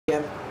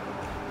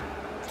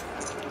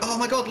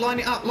my god, line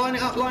it up, line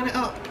it up, line it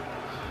up.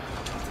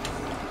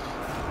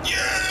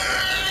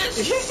 Yes!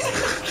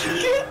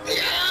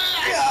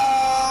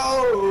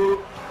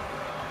 Go!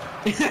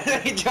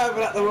 You're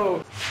driving at the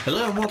wall.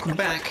 Hello and welcome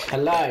back.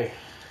 Hello.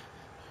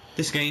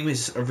 This game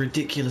is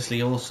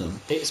ridiculously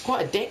awesome. It's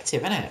quite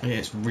addictive, isn't it? Yeah,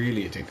 it's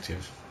really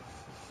addictive.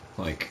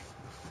 Like,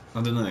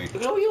 I don't know.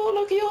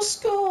 Look at your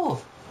score.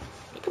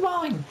 Look at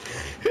mine.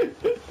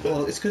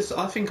 Well, it's because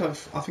I think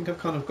I've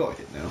kind of got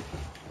it now.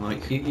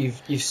 Like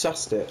You've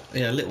sussed it.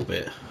 Yeah, a little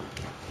bit.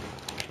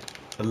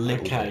 A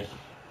little bit. Okay.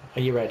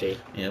 Are you ready?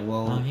 Yeah,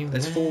 well,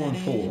 there's 4 on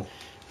 4.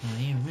 Are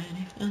you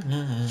ready for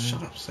love?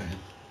 Shut up, Sam.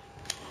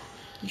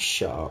 You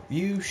shut up.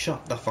 You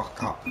shut the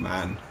fuck up,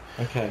 man.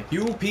 Okay.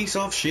 You piece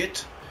of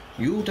shit.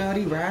 You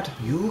dirty rat.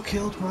 You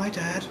killed my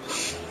dad.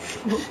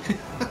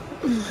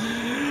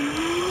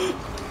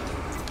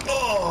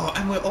 Oh,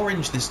 and we're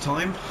orange this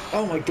time.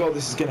 Oh my god,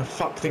 this is gonna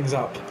fuck things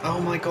up.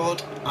 Oh my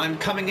god, I'm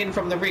coming in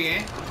from the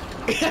rear.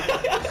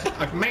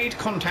 I've made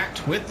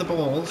contact with the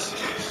balls.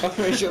 I'm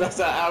pretty sure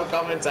that's how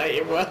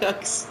commentating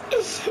works.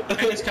 And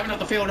he's coming up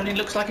the field and he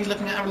looks like he's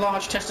looking at a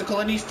large testicle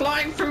and he's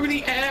flying through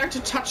the air to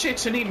touch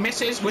it and he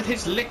misses with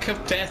his lick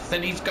of death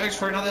and he goes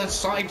for another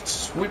side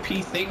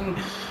swippy thing.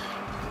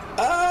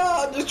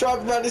 Ah, I'm just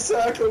driving around in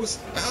circles.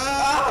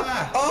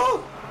 Ah!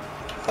 Oh!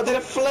 I did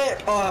a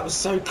flip. Oh, that was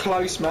so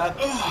close, man.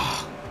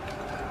 Oh,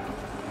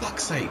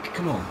 fuck's sake,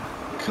 come on.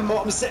 Come Oh,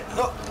 on, I'm set.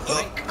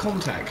 make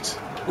contact.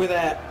 We're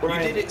there. You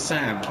did it,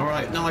 Sam.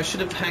 Alright, no, I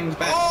should have hanged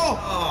back.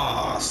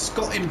 Oh!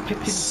 Scotty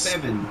Pippin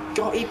 7.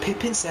 Scotty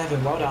Pippin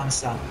 7. Well done,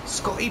 son.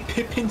 Scotty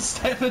Pippin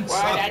 7, Well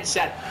son. done,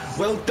 son.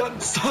 Well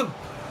done, son.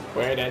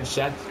 Well done,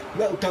 son.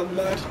 Well done,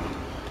 lad.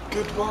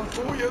 Good one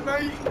for you,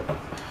 mate.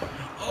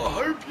 I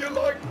hope you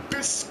like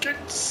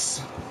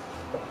biscuits.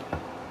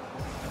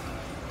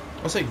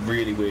 I say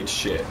really weird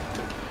shit.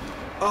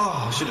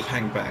 Oh, I should have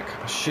hanged back.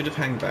 I should have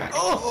hanged back.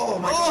 Oh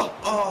my god.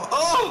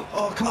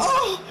 Oh, come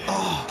on.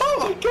 Oh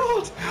my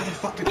god. How the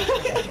fuck did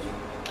that?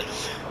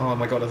 Oh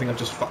my god, I think I've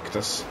just fucked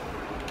us.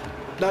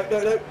 No.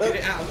 Get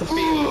it out of the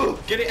field.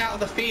 Get it out of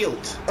the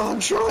field. I'm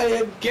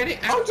trying. Get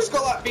it out. I've just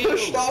got that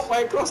pushed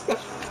halfway across the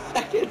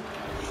fucking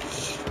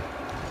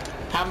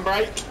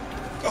handbrake.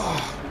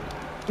 Oh.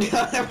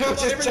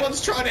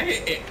 Everyone's trying to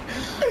hit it.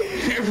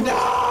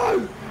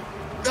 No!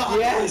 Oh,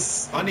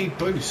 yes! I need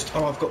boost.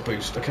 Oh, I've got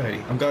boost.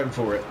 Okay, I'm going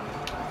for it.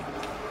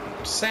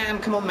 Sam,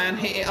 come on, man.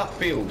 Hit it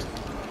upfield.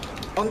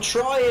 I'm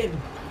trying.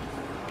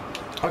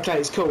 Okay,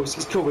 it's cool.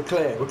 It's cool. We're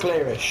clear. We're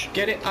clearish.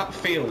 Get it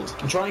upfield.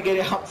 I'm trying to get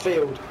it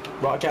upfield.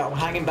 Right, okay. I'm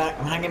hanging back.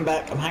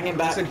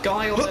 There's a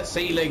guy on the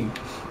ceiling.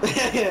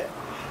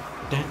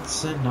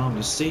 Dancing on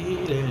the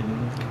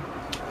ceiling.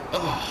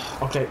 Oh,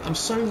 okay. I'm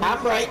so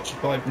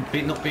handbrake by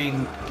not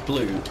being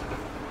blue.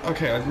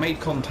 Okay, I've made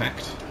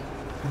contact.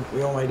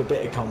 We all made a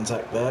bit of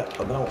contact there. I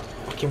don't know what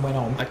fucking went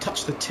on. I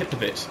touched the tip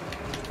of it.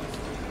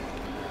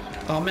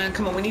 Oh man,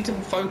 come on, we need to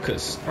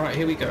focus. Alright,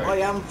 here we go. I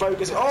am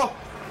focused. Oh!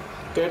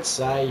 Good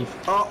save.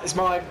 Oh, it's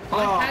mine.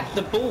 I had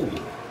the ball.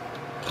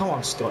 Come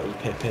on, Scotty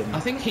Pippin. I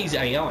think he's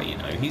AI, you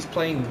know. He's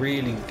playing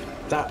really...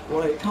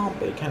 Well, it can't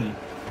be, can he?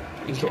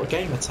 He's got a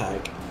gamer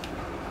tag.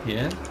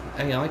 Yeah,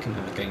 AI can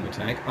have a gamer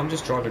tag. I'm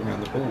just driving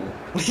around the ball.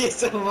 Yes,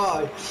 so am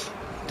I.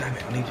 Damn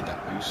it, I needed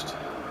that boost.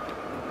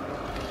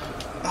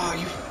 Oh,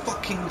 you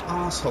fucking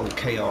asshole,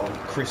 KR,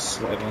 Chris,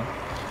 whatever.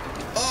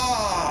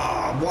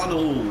 Ah,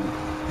 1-1.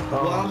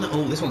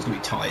 1-1. This one's gonna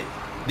be tight.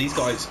 These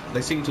guys,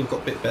 they seem to have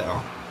got a bit better.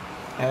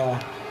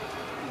 Yeah.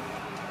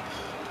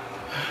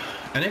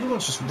 And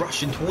everyone's just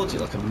rushing towards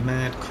it like a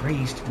mad,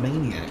 crazed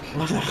maniac.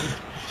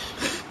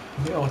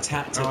 We're all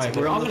tactics. Right,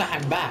 I'm gonna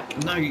hang back.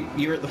 No,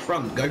 you're at the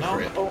front. Go for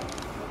it.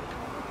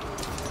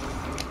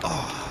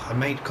 Oh, I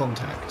made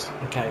contact.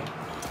 Okay.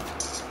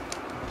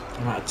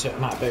 I'm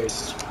at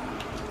boost.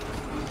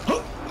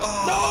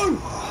 Oh, no!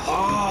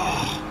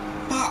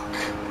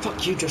 Oh,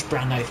 fuck you, Josh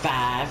Brown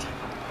 05.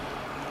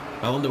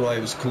 I wonder why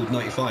it was called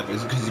 95.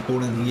 Is it because he's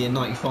born in the year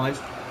 95?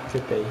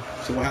 Could be.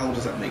 So how old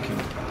does that make him?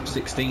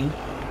 16?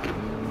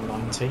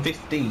 19.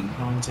 15.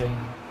 19.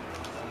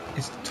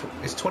 It's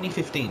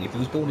 2015. If he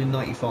was born in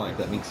 95,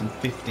 that makes him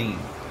 15.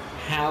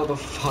 How the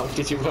fuck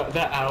did you work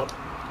that out?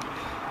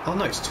 Oh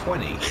no, it's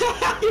 20.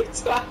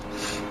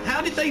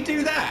 How did they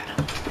do that?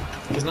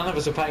 Because none of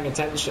us were paying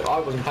attention. I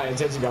wasn't paying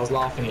attention, but I was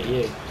laughing at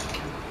you.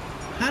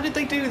 How did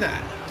they do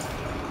that?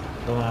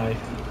 I don't know.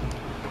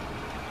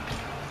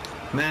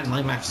 Man,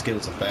 my math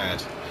skills are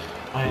bad.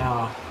 I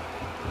are.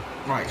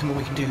 Right, come on,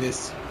 we can do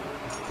this.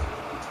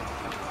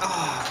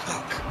 Ah,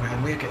 fuck,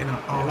 man, we're getting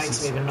our arses It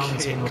makes me either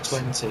 19 or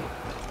 20.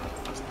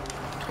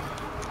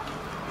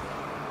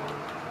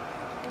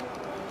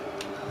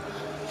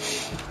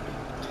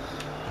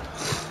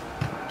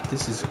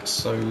 This is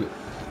so...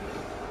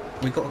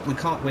 We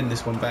can't win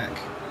this one back.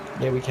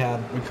 Yeah, we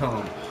can. We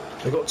can't.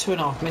 We've got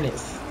 2.5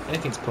 minutes.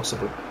 Anything's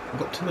possible.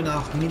 We've got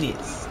 2.5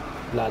 minutes.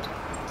 Lad.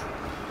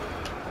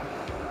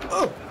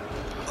 Oh!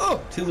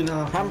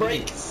 2.5 handbrake.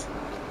 minutes.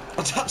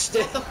 I touched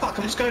it. What the fuck?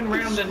 I'm just going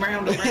round and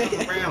round and round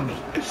and round.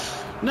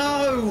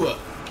 No!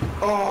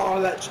 Oh,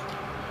 that's...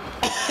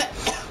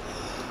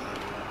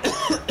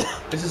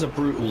 This is a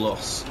brutal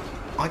loss.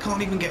 I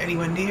can't even get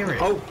anywhere near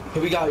it. Oh,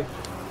 here we go.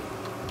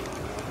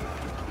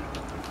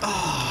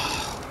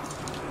 Ah,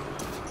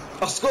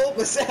 I scored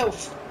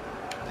myself.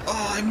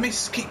 oh, I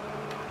missed.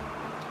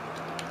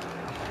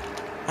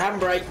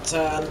 Handbrake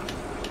turn.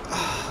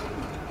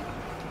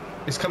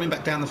 It's coming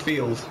back down the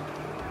field.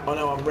 I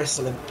know, I'm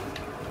wrestling.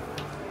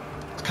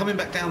 It's coming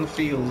back down the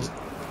field.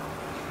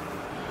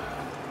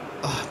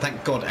 Oh,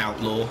 thank God,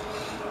 Outlaw.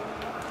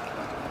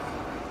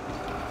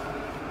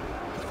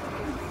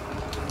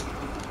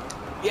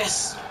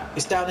 Yes,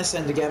 it's down this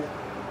end again.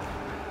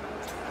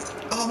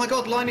 Oh my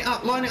God, line it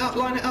up, line it up,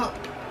 line it up.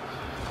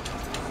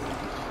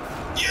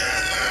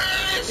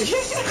 Yes!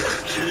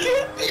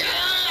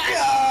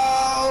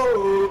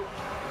 Go!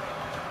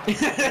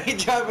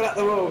 He's driving at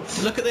the wall.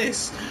 Look at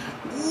this.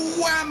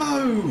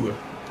 Whammo!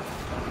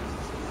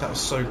 That was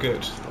so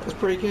good. That was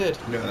pretty good.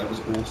 Yeah, that was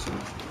awesome.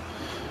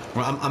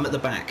 Right, I'm at the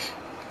back.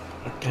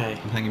 Okay.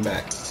 I'm hanging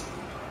back.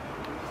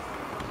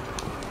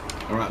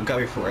 Alright, I'm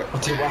going for it. I'll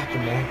tell you what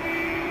happened there.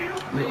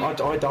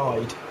 I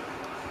died.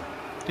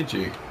 Did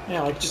you?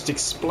 Yeah, I just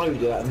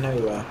exploded out of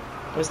nowhere.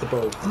 Where's the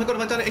ball? Oh my God,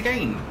 have I done it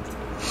again?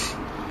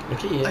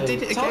 Look at you. I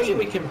did it Told you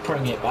again. we can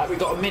bring it back. We've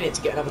got a minute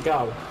to get another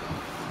goal.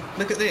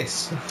 Look at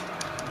this.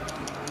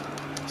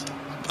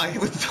 I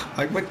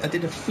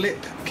did a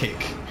flip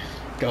kick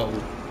goal.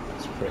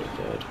 It's pretty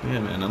good. Yeah,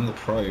 man, I'm the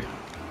pro.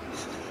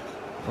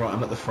 Right,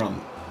 I'm at the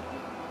front.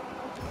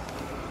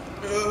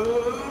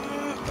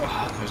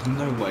 Oh, there's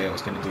no way I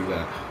was going to do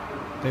that.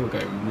 They were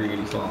going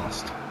really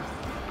fast.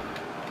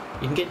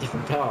 You can get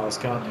different cars,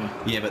 can't you?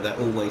 Yeah, but they're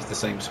always the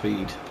same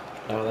speed.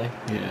 Are they?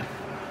 Yeah.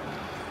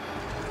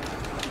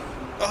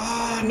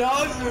 Oh, no!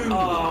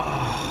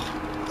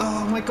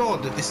 Oh my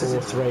God, this is...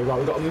 4-3. Right,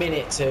 we've got a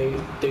minute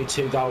to do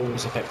 2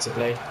 goals,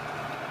 effectively.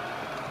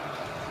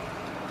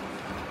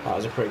 That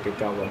was a pretty good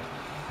goal, though.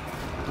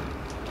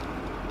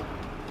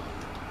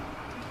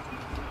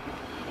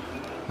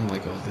 Oh my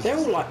God. They're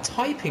all, like,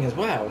 typing as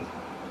well.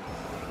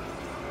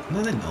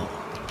 No, they're not.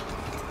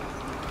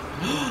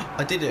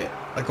 I did it.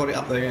 I got it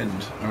up the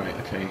end. Alright,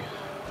 okay.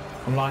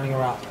 I'm lining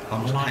her up.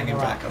 I'm just hanging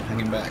back. I'm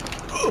hanging back.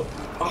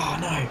 Oh,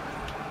 no.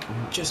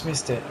 Just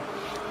missed it.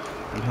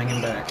 I'm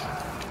hanging back.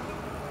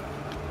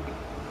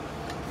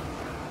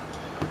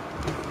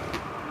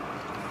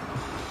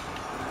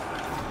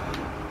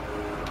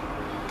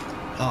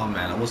 Oh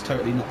man, I was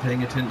totally not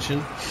paying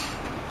attention.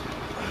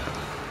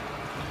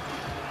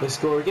 They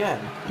score again?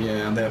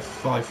 Yeah, and they're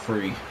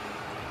 5-3.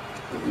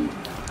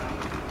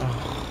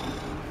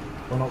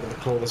 Oh, we're not going to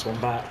claw this one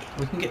back.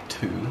 We can get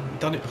 2. We've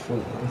done it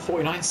before. In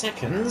 49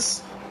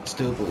 seconds.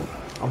 Still ball.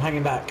 I'm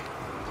hanging back.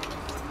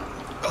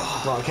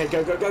 Oh. Right, okay,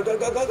 go, go, go, go,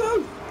 go, go,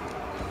 go!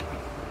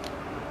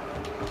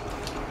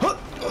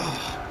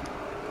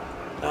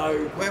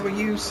 No. Where were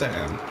you,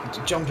 Sam?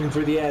 Jumping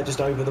through the air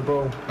just over the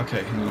ball.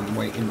 Okay, hang on, I'm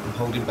waiting. I'm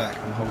holding back.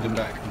 I'm holding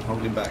back. I'm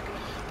holding back.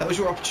 That was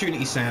your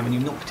opportunity, Sam, and you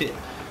knocked it.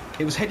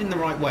 It was heading the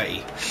right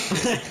way.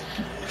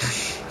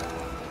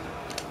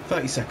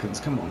 30 seconds,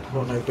 come on.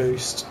 Got no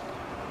boost.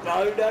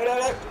 No, no, no,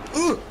 no!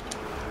 Ooh.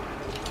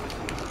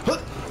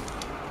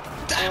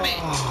 Damn it!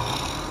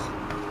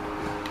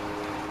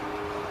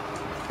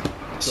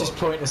 It's just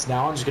pointless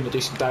now. I'm just going to do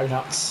some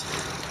donuts.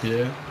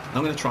 Yeah.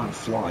 I'm going to try and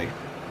fly.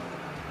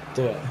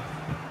 Do it.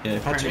 Yeah,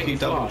 How do apparently you if you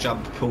double fly?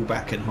 jump, pull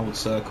back and hold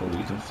circle,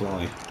 you can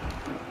fly.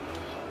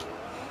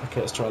 Okay,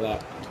 let's try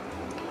that.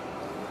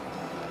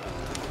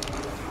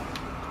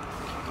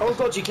 Oh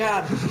god, you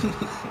can!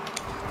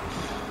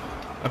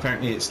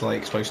 Apparently it's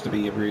like supposed to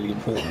be a really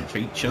important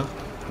feature,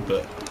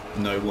 but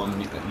no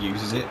one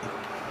uses it.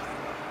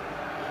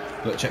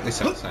 Look, check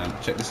this out, Sam.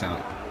 Check this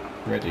out.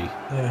 Ready?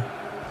 Yeah.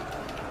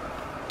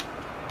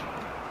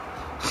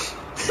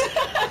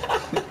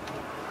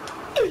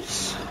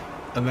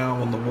 And now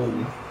I'm on the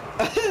wall.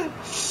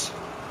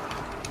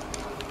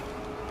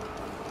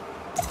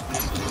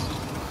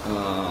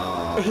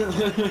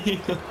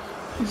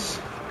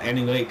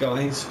 Anyway,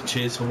 guys,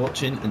 cheers for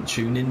watching and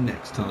tune in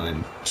next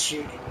time.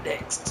 Tune in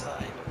next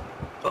time.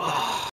 Oh.